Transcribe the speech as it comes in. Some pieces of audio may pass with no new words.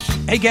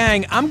Hey,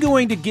 gang, I'm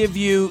going to give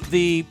you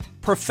the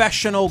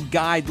professional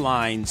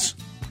guidelines,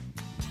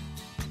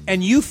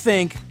 and you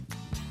think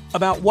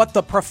about what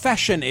the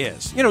profession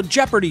is. You know,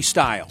 Jeopardy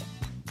style.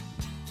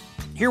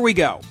 Here we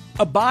go.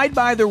 Abide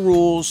by the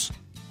rules,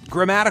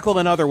 grammatical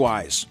and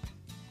otherwise.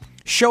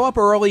 Show up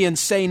early and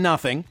say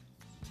nothing.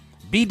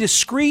 Be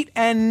discreet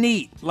and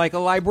neat, like a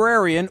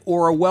librarian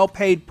or a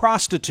well-paid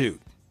prostitute.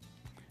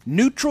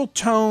 Neutral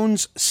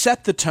tones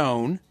set the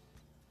tone.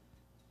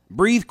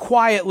 Breathe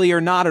quietly or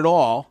not at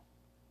all.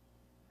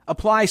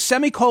 Apply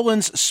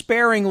semicolons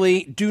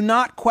sparingly. Do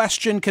not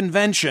question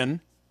convention.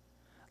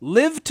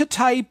 Live to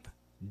type.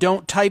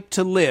 Don't type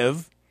to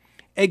live.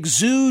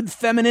 Exude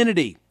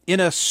femininity in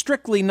a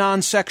strictly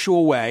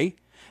non-sexual way.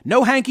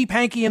 No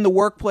hanky-panky in the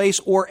workplace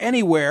or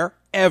anywhere,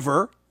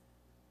 ever.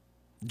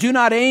 Do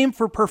not aim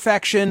for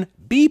perfection.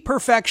 Be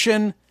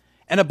perfection.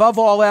 And above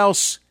all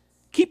else,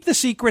 keep the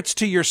secrets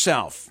to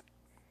yourself.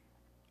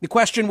 The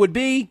question would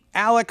be,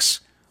 Alex,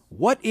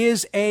 what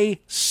is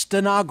a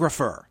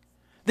stenographer?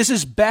 This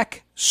is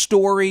Beck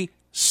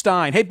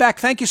Dorey-Stein. Hey, Beck,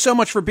 thank you so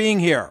much for being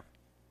here.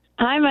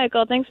 Hi,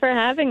 Michael. Thanks for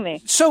having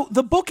me. So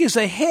the book is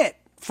a hit.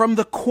 From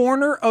the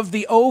corner of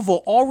the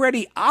Oval,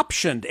 already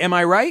optioned. Am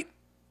I right?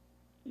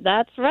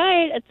 That's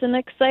right. It's an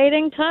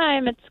exciting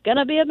time. It's going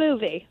to be a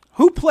movie.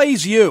 Who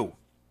plays you?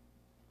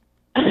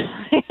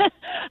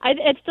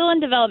 It's still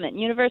in development.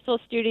 Universal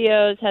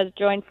Studios has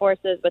joined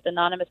forces with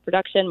Anonymous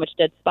Production, which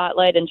did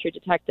Spotlight and True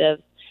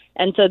Detectives.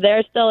 And so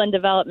they're still in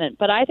development.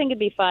 But I think it'd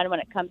be fun when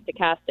it comes to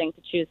casting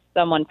to choose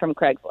someone from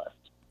Craigslist.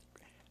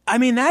 I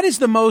mean, that is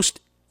the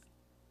most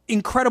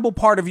incredible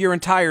part of your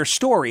entire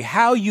story,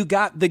 how you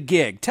got the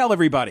gig. Tell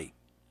everybody.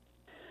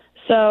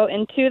 So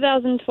in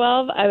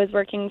 2012, I was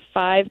working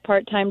 5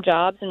 part-time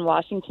jobs in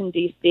Washington,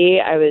 D.C.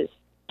 I was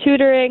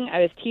tutoring, I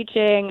was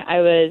teaching,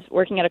 I was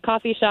working at a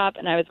coffee shop,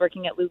 and I was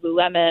working at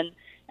Lululemon.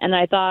 And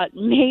I thought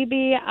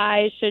maybe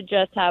I should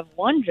just have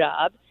one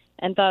job.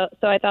 And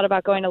so I thought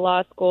about going to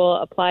law school,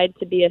 applied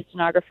to be a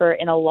stenographer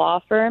in a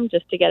law firm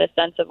just to get a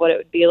sense of what it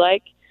would be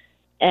like,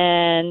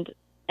 and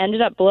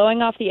ended up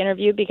blowing off the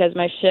interview because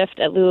my shift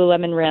at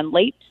Lululemon ran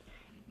late.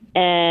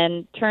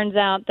 And turns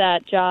out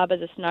that job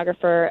as a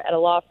stenographer at a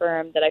law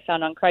firm that I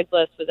found on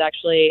Craigslist was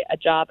actually a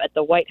job at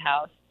the White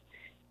House.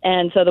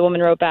 And so the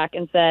woman wrote back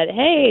and said,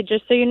 hey,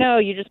 just so you know,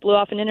 you just blew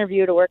off an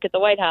interview to work at the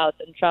White House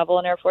and travel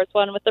on Air Force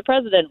One with the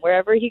president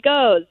wherever he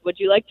goes. Would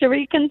you like to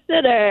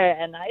reconsider?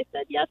 And I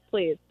said, yes,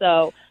 please.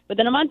 So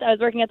within a month, I was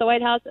working at the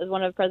White House as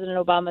one of President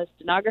Obama's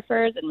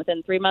stenographers. And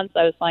within 3 months,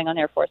 I was flying on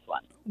Air Force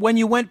One. When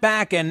you went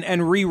back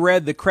and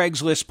reread the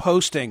Craigslist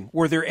posting,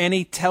 were there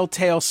any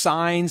telltale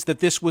signs that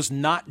this was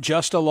not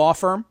just a law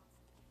firm?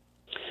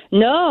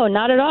 No,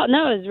 not at all.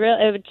 No, it was real.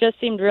 It just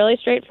seemed really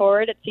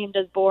straightforward. It seemed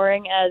as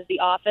boring as The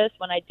Office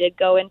when I did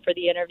go in for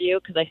the interview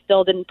because I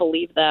still didn't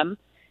believe them.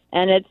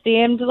 And it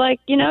seemed like,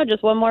 you know,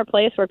 just one more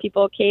place where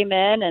people came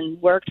in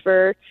and worked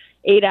for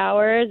 8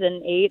 hours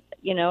and ate,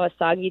 you know, a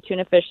soggy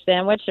tuna fish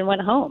sandwich and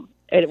went home.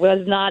 It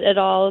was not at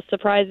all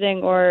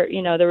surprising or,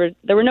 you know,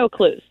 there were no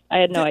clues. I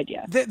had no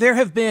idea. There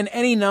have been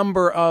any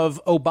number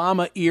of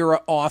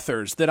Obama-era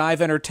authors that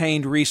I've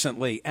entertained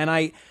recently, and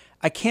I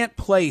can't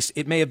place,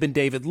 it may have been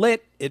David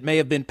Litt, it may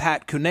have been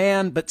Pat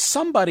Cunan, but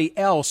somebody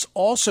else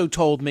also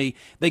told me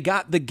they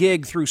got the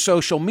gig through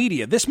social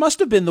media. This must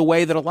have been the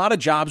way that a lot of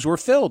jobs were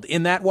filled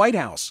in that White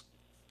House.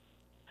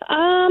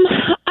 I'm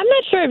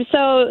not sure.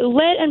 So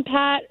Litt and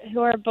Pat,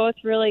 who are both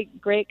really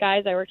great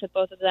guys, I worked with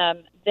both of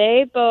them,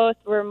 they both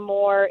were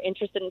more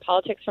interested in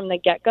politics from the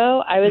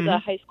get-go. I was a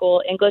high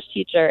school English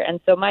teacher, and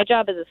so my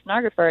job as a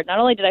stenographer, not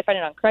only did I find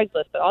it on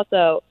Craigslist, but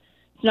also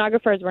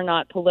stenographers were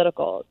not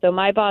political. So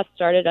my boss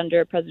started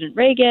under President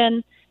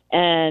Reagan,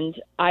 and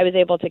I was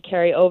able to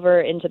carry over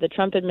into the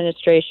Trump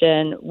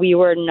administration. We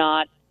were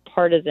not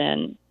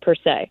partisan per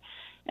se.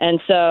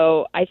 And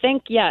so I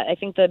think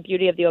the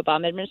beauty of the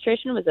Obama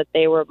administration was that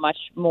they were much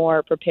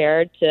more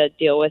prepared to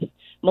deal with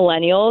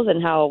millennials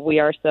and how we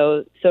are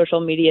so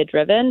social media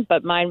driven.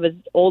 But mine was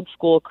old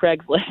school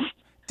Craigslist.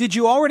 Did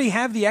you already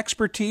have the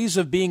expertise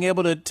of being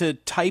able to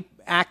type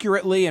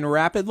accurately and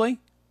rapidly?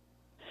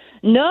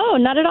 No,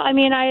 not at all. I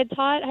mean, I had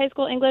taught high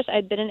school English.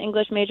 I'd been an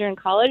English major in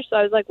college. So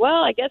I was like,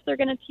 well, I guess they're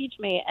going to teach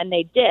me. And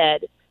they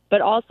did.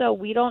 But also,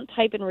 we don't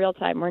type in real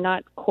time. We're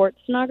not court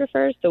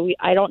stenographers. So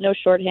I don't know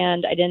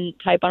shorthand. I didn't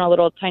type on a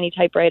little tiny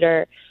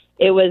typewriter.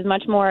 It was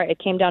much more, it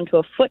came down to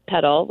a foot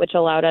pedal, which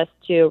allowed us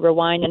to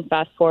rewind and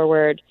fast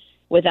forward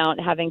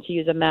without having to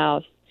use a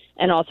mouse.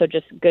 And also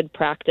just good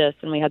practice.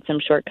 And we had some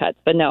shortcuts.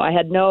 But no, I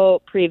had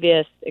no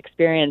previous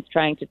experience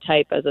trying to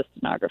type as a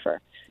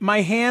stenographer.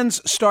 My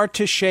hands start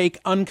to shake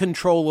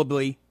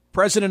uncontrollably.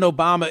 President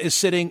Obama is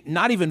sitting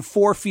not even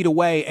 4 feet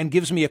away and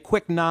gives me a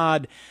quick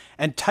nod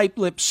and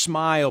tight-lipped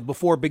smile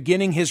before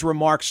beginning his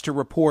remarks to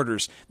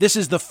reporters. This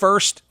is the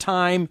first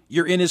time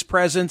you're in his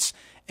presence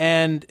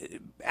and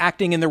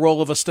acting in the role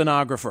of a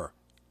stenographer.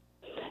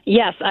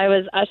 Yes, I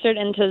was ushered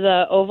into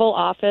the Oval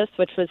Office,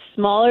 which was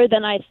smaller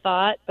than I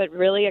thought, but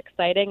really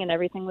exciting, and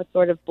everything was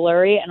sort of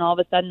blurry. And all of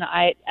a sudden,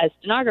 as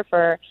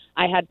stenographer,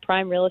 I had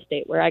prime real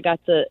estate where I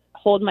got to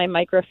hold my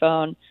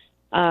microphone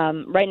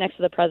right next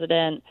to the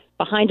president,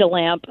 behind a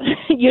lamp.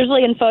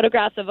 Usually in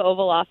photographs of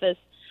Oval Office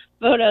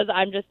photos,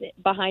 I'm just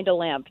behind a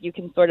lamp. You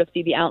can sort of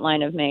see the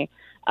outline of me.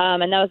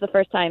 And that was the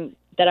first time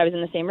that I was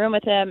in the same room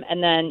with him.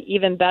 And then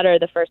even better,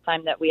 the first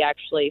time that we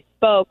actually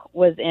spoke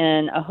was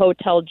in a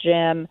hotel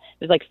gym.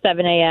 It was like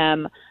 7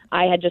 a.m.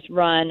 I had just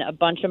run a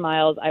bunch of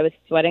miles. I was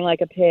sweating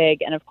like a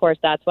pig. And of course,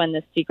 that's when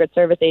this Secret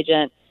Service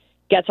agent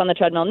gets on the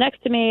treadmill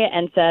next to me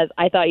and says,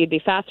 "I thought you'd be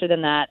faster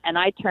than that." And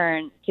I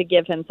turn to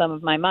give him some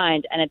of my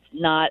mind, and it's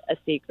not a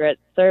Secret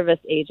Service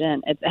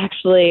agent. It's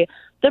actually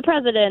the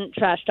president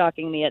trash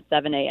talking me at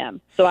 7 a.m.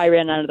 So I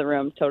ran out of the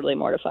room totally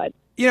mortified.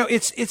 You know,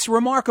 it's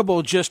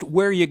remarkable just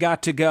where you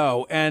got to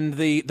go and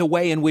the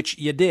way in which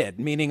you did,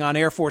 meaning on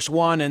Air Force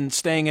One and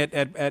staying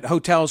at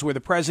hotels where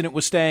the president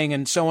was staying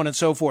and so on and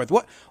so forth.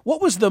 What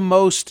was the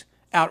most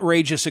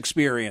outrageous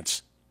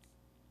experience?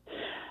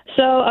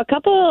 So a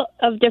couple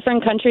of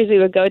different countries we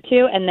would go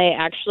to, and they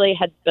actually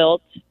had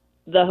built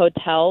the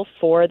hotel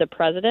for the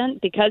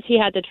president because he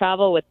had to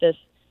travel with this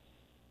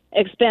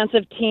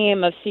expansive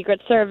team of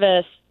Secret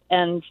Service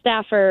and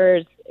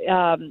staffers.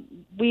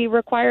 We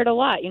required a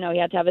lot. You know, he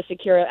had to have a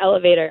secure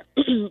elevator.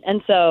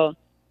 And so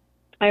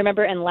I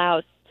remember in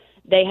Laos,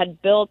 they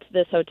had built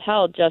this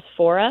hotel just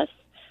for us,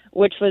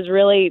 which was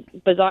really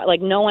bizarre.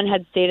 Like, no one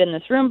had stayed in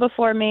this room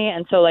before me.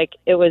 And so, like,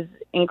 it was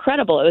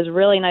incredible. It was a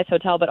really nice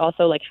hotel, but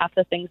also, like, half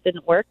the things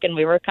didn't work. And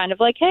we were kind of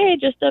like, hey,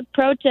 just a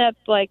pro tip,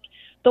 like,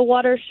 the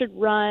water should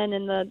run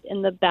in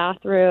the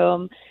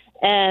bathroom.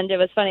 And it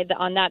was funny that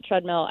on that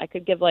treadmill, I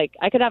could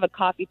have a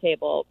coffee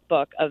table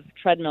book of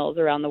treadmills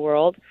around the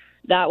world.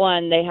 That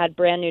one, they had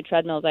brand new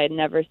treadmills. I had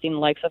never seen the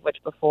likes of which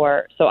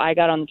before. So I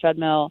got on the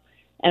treadmill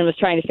and was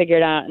trying to figure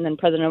it out. And then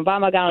President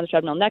Obama got on the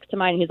treadmill next to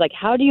mine. And he's like,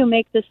 "How do you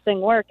make this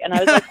thing work?" And I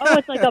was like, "Oh,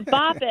 it's like a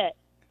bop it."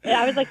 And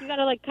I was like, "You got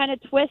to like kind of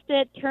twist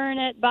it, turn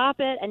it, bop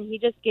it." And he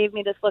just gave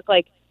me this look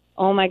like,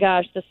 "Oh my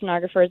gosh, the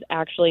stenographer is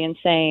actually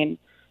insane."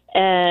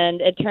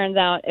 And it turns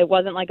out it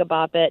wasn't like a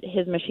bop it.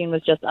 His machine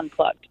was just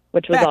unplugged,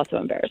 which was also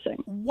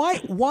embarrassing.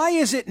 Why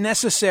is it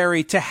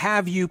necessary to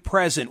have you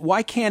present?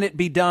 Why can't it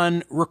be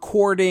done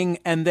recording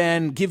and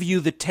then give you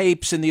the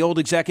tapes in the old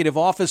executive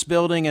office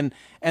building and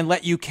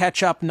let you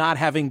catch up not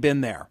having been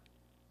there?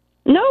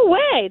 No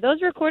way.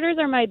 Those recorders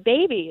are my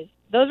babies.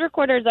 Those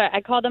recorders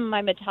I call them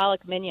my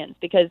metallic minions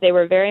because they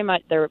were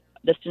they're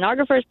the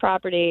stenographer's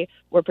property.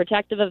 We're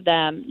protective of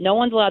them. No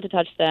one's allowed to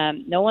touch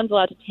them. No one's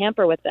allowed to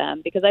tamper with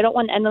them because I don't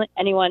want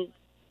anyone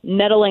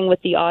meddling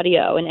with the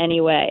audio in any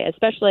way.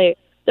 Especially,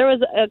 there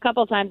was a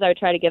couple of times I would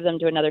try to give them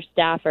to another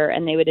staffer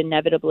and they would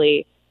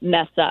inevitably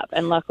mess up.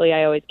 And luckily,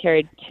 I always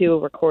carried 2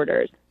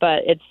 recorders.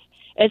 But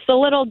it's the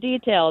little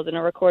details in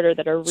a recorder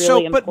that are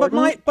really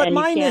important. But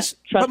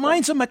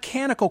mine's a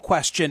mechanical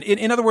question.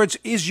 In other words,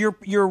 is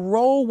your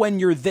role when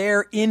you're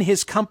there in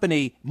his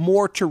company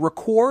more to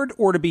record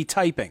or to be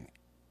typing?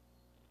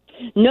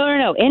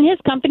 No. In his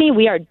company,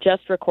 we are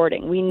just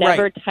recording. We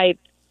never type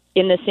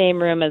in the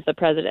same room as the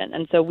president.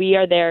 And so we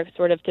are there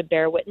sort of to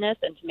bear witness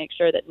and to make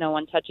sure that no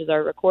one touches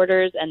our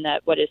recorders and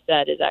that what is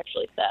said is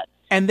actually said.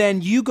 And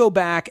then you go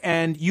back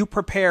and you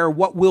prepare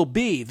what will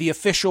be the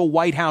official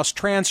White House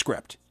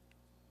transcript.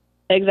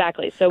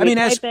 Exactly. So we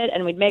type it,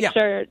 and we'd make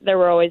sure there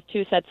were always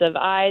 2 sets of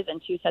eyes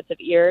and 2 sets of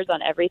ears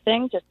on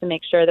everything just to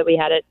make sure that we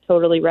had it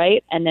totally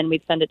right. And then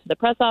we'd send it to the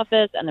press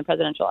office and the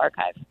presidential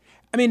archive.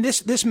 I mean,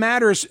 this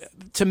matters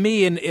to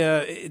me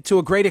to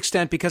a great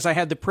extent because I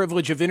had the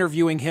privilege of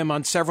interviewing him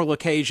on several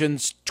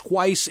occasions,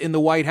 twice in the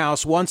White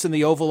House, once in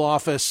the Oval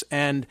Office,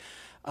 and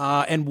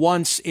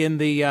once in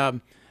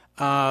the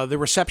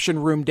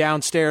reception room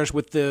downstairs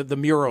with the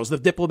murals, the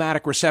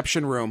diplomatic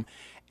reception room.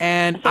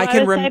 And so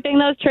I was typing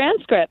those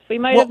transcripts. We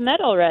might have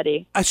met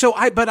already.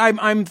 But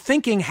I'm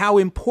thinking how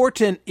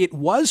important it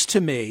was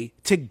to me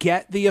to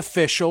get the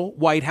official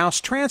White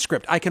House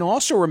transcript. I can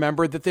also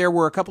remember that there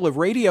were a couple of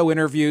radio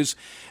interviews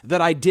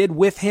that I did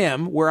with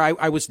him where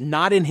I was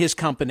not in his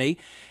company,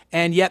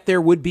 and yet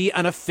there would be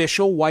an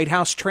official White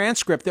House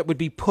transcript that would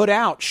be put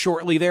out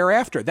shortly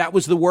thereafter. That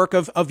was the work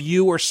of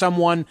you or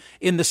someone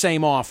in the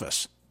same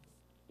office.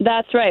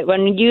 That's right.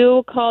 When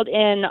you called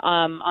in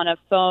on a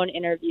phone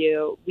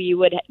interview, we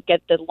would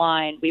get the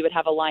line. We would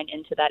have a line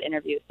into that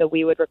interview. So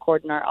we would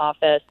record in our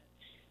office,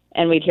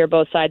 and we'd hear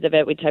both sides of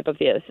it. We'd type up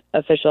the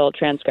official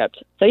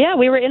transcript. So, yeah,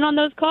 we were in on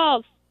those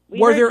calls.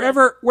 Were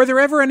there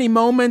ever any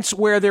moments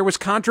where there was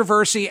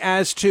controversy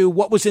as to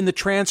what was in the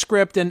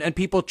transcript and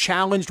people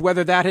challenged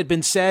whether that had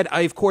been said?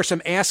 I, of course,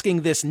 am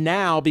asking this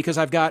now because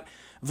I've got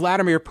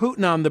Vladimir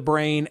Putin on the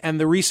brain and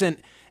the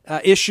recent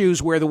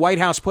issues where the White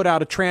House put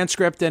out a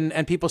transcript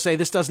and people say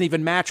this doesn't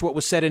even match what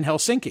was said in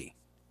Helsinki.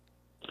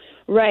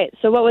 Right.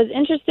 So what was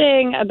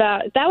interesting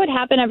about that would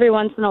happen every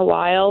once in a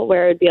while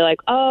where it'd be like,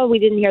 oh, we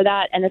didn't hear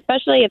that. And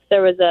especially if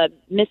there was a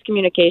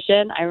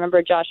miscommunication. I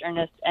remember Josh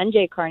Earnest and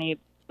Jay Carney,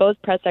 both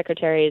press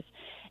secretaries,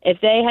 if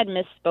they had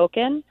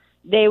misspoken,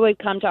 they would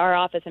come to our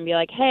office and be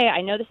like, hey,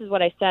 I know this is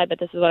what I said, but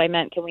this is what I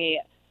meant. Can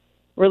we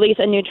release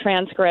a new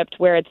transcript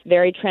where it's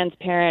very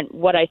transparent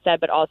what I said,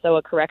 but also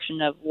a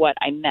correction of what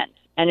I meant?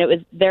 And it was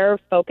their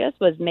focus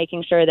was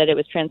making sure that it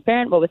was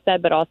transparent what was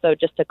said, but also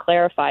just to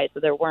clarify so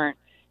there weren't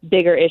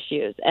bigger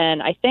issues.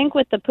 And I think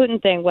with the Putin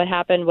thing, what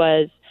happened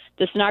was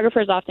the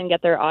stenographers often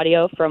get their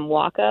audio from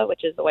WACA,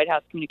 which is the White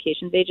House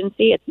Communications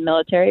Agency. It's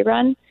military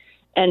run.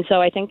 And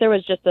so I think there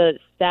was just a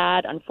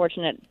sad,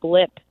 unfortunate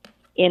blip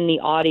in the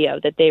audio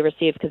that they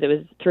received because it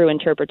was through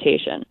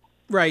interpretation.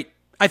 Right.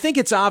 I think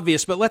it's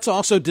obvious, but let's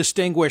also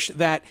distinguish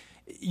that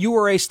you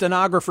were a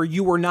stenographer.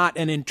 You were not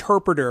an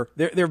interpreter.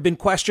 There have been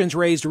questions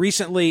raised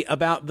recently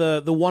about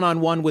the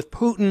one-on-one with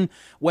Putin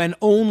when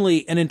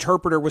only an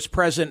interpreter was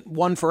present,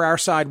 one for our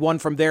side, one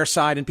from their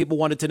side, and people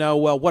wanted to know,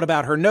 well, what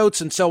about her notes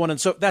and so on and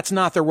so. That's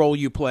not the role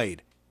you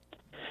played.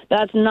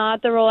 That's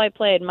not the role I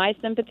played. My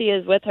sympathy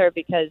is with her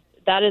because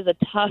that is a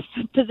tough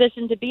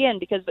position to be in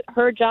because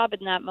her job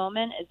in that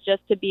moment is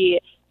just to be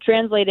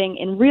translating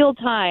in real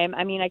time.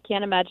 I mean, I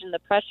can't imagine the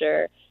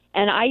pressure.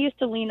 And I used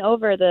to lean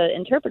over the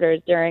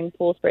interpreters during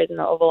pool sprays in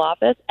the Oval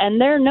Office, and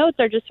their notes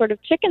are just sort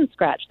of chicken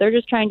scratch. They're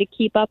just trying to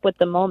keep up with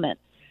the moment.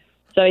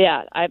 So,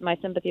 yeah, my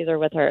sympathies are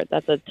with her.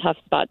 That's a tough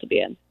spot to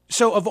be in.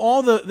 So of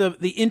all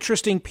the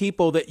interesting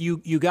people that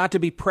you got to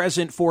be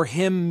present for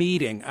him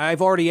meeting,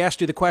 I've already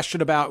asked you the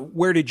question about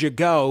where did you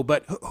go,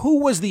 but who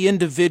was the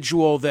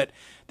individual that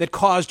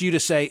caused you to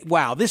say,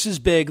 wow, this is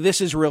big,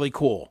 this is really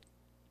cool?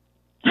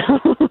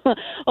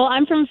 Well,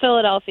 I'm from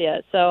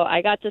Philadelphia, so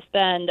I got to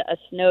spend a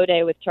snow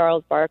day with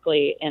Charles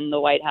Barkley in the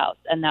White House,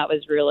 and that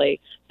was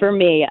really, for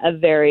me, a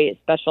very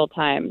special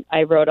time.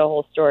 I wrote a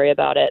whole story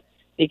about it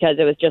because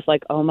it was just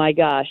like, oh my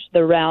gosh,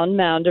 the round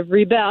mound of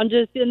rebound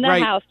just in the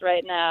house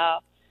right now.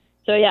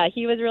 So yeah,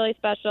 he was really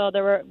special.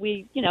 It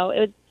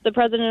was the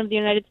president of the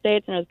United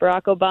States and it was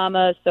Barack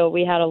Obama, so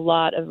we had a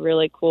lot of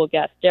really cool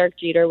guests. Derek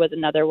Jeter was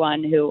another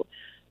one who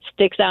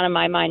sticks out in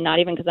my mind, not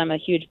even because I'm a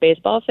huge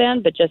baseball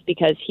fan, but just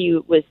because he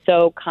was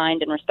so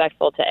kind and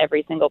respectful to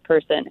every single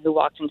person who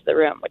walked into the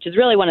room, which is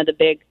really one of the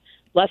big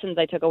lessons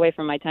I took away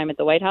from my time at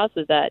the White House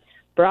was that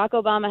Barack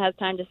Obama has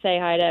time to say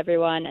hi to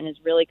everyone and is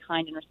really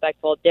kind and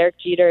respectful. Derek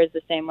Jeter is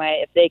the same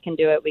way. If they can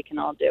do it, we can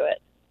all do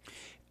it.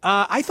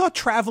 I thought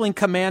traveling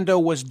commando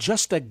was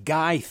just a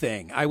guy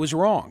thing. I was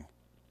wrong.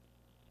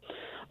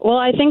 Well,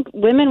 I think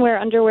women wear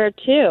underwear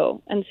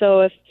too. And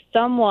so if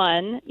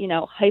someone,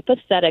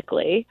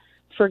 hypothetically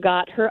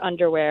forgot her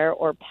underwear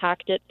or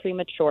packed it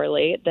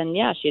prematurely, then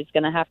yeah, she's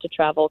going to have to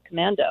travel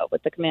commando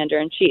with the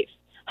commander-in-chief.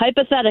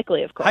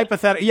 Hypothetically, of course.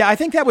 Yeah, I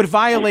think that would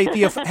violate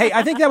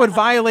I think that would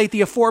violate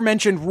the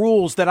aforementioned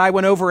rules that I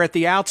went over at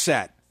the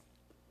outset.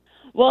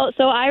 Well,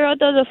 so I wrote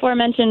those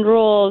aforementioned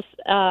rules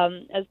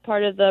as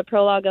part of the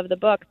prologue of the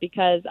book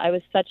because I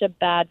was such a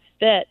bad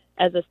fit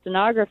as a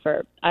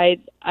stenographer. I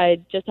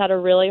just had a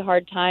really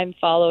hard time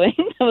following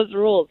those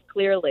rules,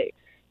 clearly.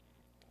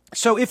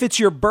 So if it's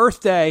your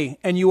birthday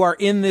and you are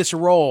in this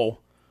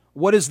role,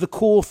 what is the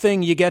cool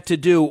thing you get to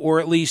do, or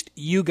at least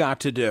you got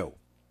to do?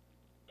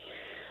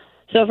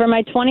 So for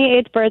my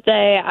 28th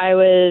birthday, I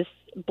was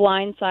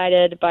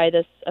blindsided by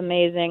this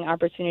amazing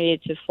opportunity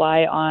to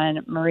fly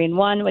on Marine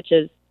One, which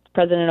is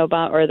President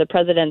Obama or the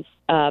president's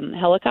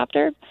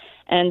helicopter.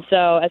 And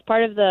so as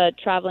part of the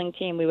traveling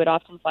team, we would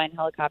often fly in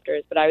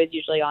helicopters, but I was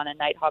usually on a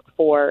Nighthawk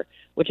 4,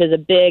 which is a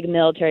big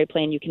military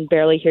plane. You can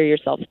barely hear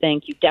yourself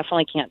think. You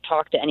definitely can't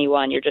talk to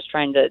anyone. You're just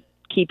trying to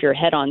keep your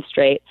head on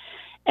straight.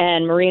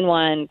 And Marine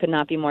One could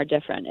not be more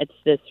different.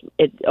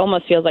 It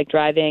almost feels like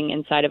driving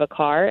inside of a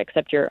car,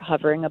 except you're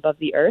hovering above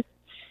the earth.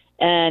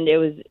 And it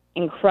was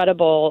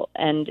incredible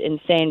and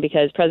insane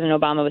because President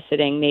Obama was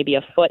sitting maybe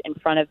a foot in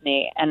front of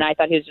me. And I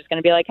thought he was just going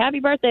to be like, happy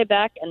birthday,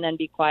 Beck, and then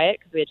be quiet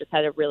because we had just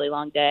had a really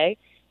long day.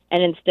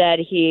 And instead,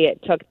 he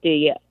took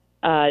the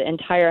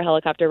entire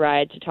helicopter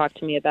ride to talk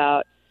to me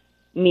about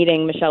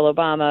meeting Michelle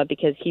Obama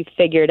because he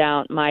figured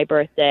out my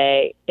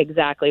birthday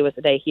exactly was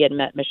the day he had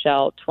met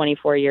Michelle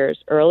 24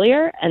 years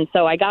earlier. And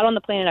so I got on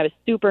the plane and I was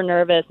super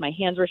nervous. My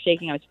hands were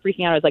shaking. I was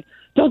freaking out. I was like,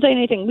 don't say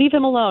anything. Leave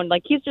him alone.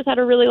 Like, he's just had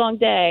a really long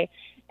day.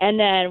 And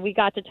then we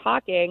got to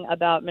talking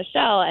about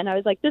Michelle, and I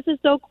was like, this is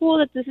so cool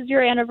that this is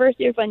your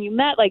anniversary of when you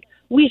met. Like,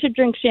 we should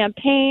drink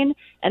champagne.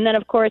 And then,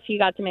 of course, he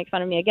got to make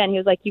fun of me again. He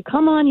was like, you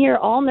come on here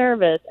all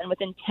nervous, and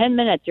within 10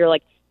 minutes, you're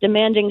like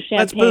demanding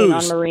champagne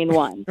on Marine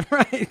One.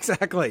 Right,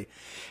 exactly.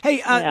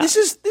 Hey, this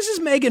is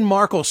Meghan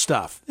Markle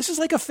stuff. This is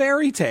like a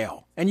fairy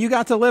tale, and you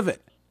got to live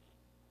it.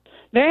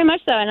 Very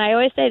much so. And I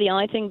always say the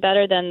only thing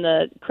better than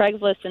the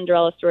Craigslist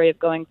Cinderella story of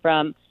going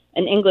from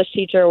an English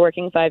teacher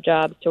working 5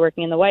 jobs to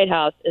working in the White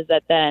House is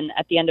that then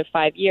at the end of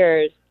 5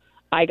 years,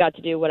 I got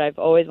to do what I've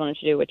always wanted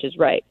to do, which is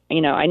write.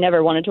 I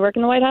never wanted to work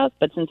in the White House,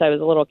 but since I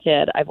was a little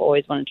kid, I've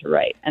always wanted to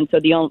write. And so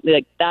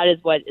that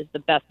is what is the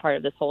best part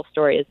of this whole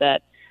story is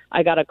that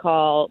I got a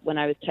call when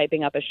I was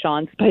typing up a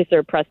Sean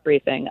Spicer press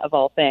briefing of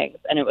all things.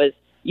 And it was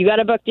you got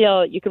a book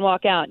deal, you can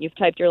walk out, and you've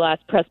typed your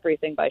last press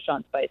briefing by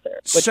Sean Spicer,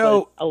 which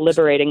was a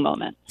liberating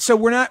moment. So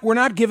we're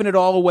not giving it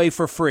all away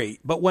for free,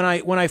 but when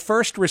I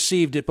first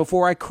received it,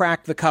 before I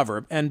cracked the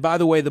cover, and by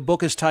the way, the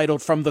book is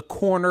titled From the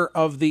Corner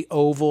of the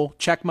Oval.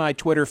 Check my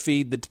Twitter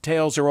feed. The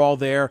details are all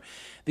there.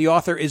 The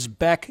author is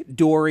Beck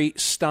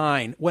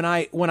Dorey-Stein. When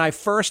I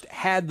first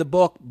had the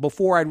book,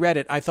 before I'd read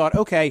it, I thought,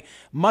 okay,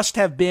 must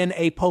have been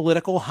a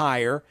political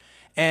hire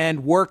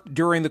and worked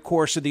during the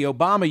course of the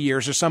Obama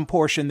years or some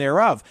portion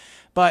thereof.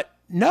 But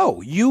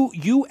no,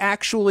 you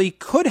actually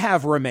could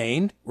have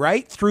remained,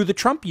 right, through the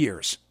Trump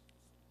years.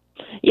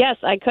 Yes,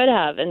 I could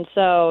have. And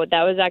so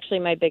that was actually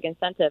my big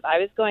incentive. I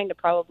was going to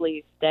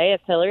probably stay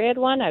if Hillary had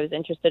won. I was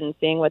interested in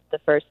seeing what the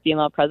first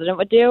female president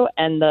would do.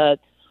 And the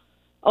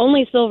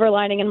only silver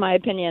lining, in my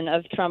opinion,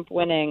 of Trump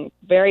winning,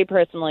 very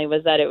personally,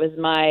 was that it was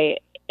my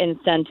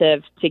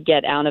incentive to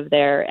get out of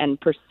there and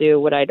pursue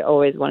what I'd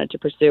always wanted to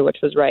pursue, which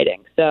was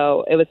writing.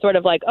 So it was sort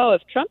of like, oh,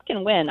 if Trump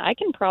can win, I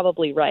can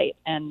probably write,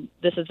 and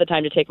this is the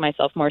time to take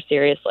myself more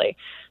seriously.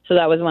 So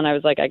that was when I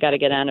was like, I got to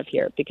get out of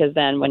here, because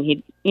then when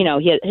he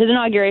had his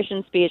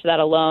inauguration speech, that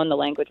alone, the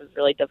language was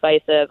really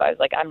divisive. I was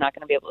like, I'm not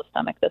going to be able to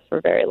stomach this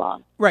for very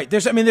long. Right.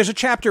 There's a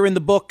chapter in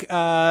the book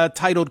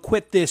titled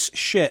 "Quit This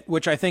Shit,"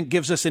 which I think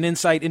gives us an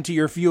insight into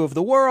your view of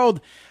the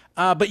world.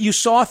 But you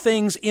saw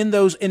things in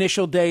those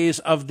initial days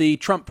of the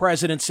Trump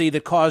presidency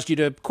that caused you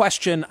to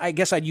question, I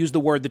guess I'd use the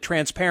word, the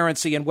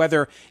transparency and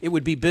whether it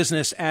would be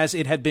business as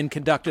it had been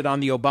conducted on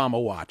the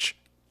Obama watch.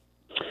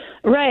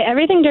 Right.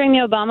 Everything during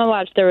the Obama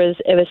watch,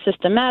 it was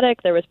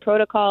systematic. There was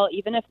protocol.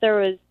 Even if there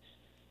was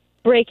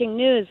breaking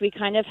news, we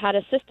kind of had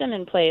a system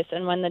in place.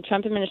 And when the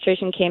Trump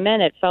administration came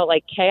in, it felt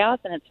like chaos,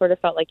 and it sort of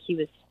felt like he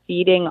was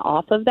feeding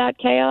off of that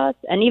chaos.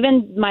 And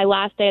even my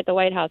last day at the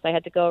White House, I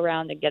had to go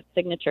around and get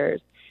signatures.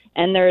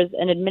 And there's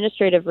an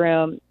administrative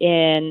room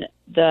in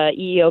the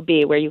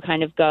EEOB where you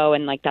kind of go,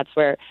 and like that's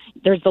where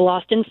there's the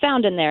lost and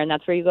found in there, and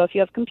that's where you go if you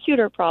have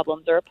computer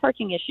problems or a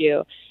parking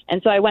issue.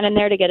 And so I went in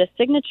there to get a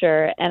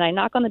signature, and I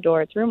knock on the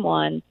door. It's room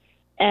 1,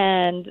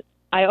 and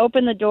I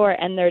open the door,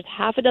 and there's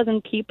half a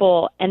dozen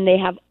people, and they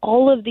have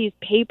all of these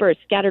papers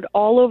scattered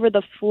all over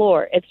the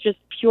floor. It's just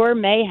pure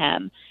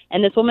mayhem.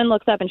 And this woman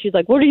looks up, and she's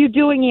like, "What are you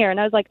doing here?" And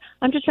I was like,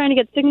 "I'm just trying to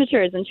get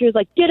signatures." And she was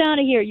like, "Get out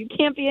of here. You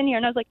can't be in here."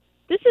 And I was like,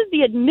 this is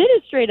the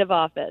administrative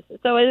office.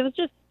 So it was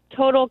just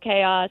total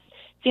chaos.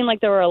 Seemed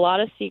like there were a lot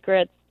of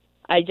secrets.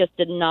 I just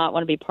did not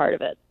want to be part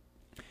of it.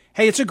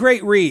 Hey, it's a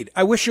great read.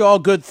 I wish you all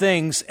good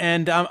things,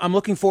 and I'm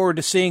looking forward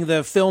to seeing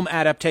the film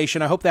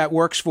adaptation. I hope that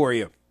works for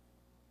you.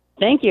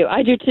 Thank you.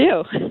 I do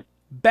too.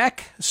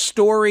 Beck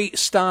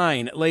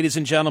Dorey-Stein, ladies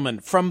and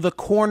gentlemen, From the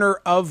Corner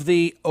of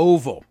the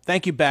Oval.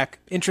 Thank you, Beck.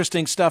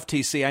 Interesting stuff,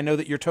 TC. I know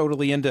that you're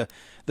totally into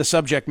the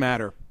subject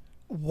matter.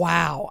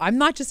 Wow. I'm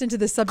not just into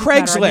the subject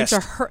Craigslist. matter. I'm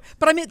into her,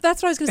 but I mean,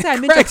 that's what I was going to say.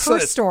 I'm into her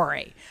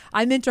story.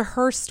 I'm into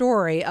her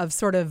story of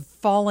sort of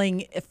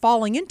falling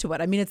into it.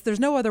 I mean, there's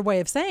no other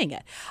way of saying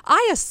it.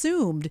 I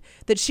assumed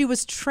that she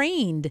was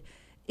trained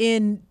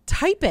in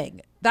typing.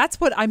 That's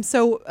what I'm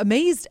so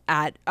amazed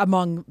at,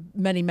 among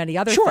many, many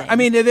other things. Sure. I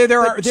mean,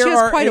 there she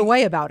has quite a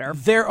way about her.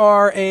 There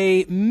are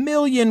a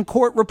million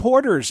court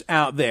reporters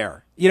out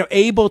there,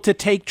 able to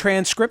take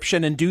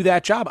transcription and do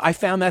that job. I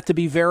found that to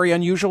be very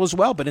unusual as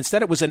well. But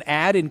instead, it was an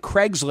ad in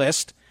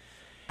Craigslist,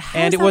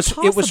 and it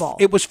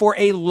was for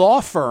a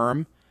law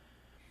firm.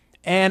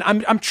 And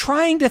I'm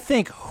trying to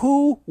think,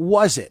 who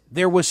was it?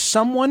 There was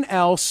someone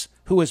else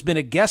who has been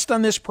a guest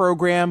on this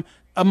program,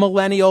 a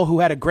millennial who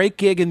had a great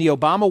gig in the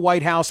Obama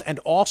White House and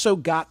also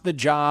got the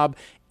job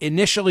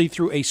initially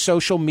through a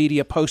social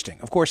media posting.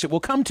 Of course, it will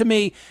come to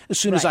me as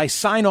soon as I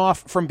sign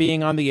off from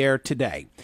being on the air today.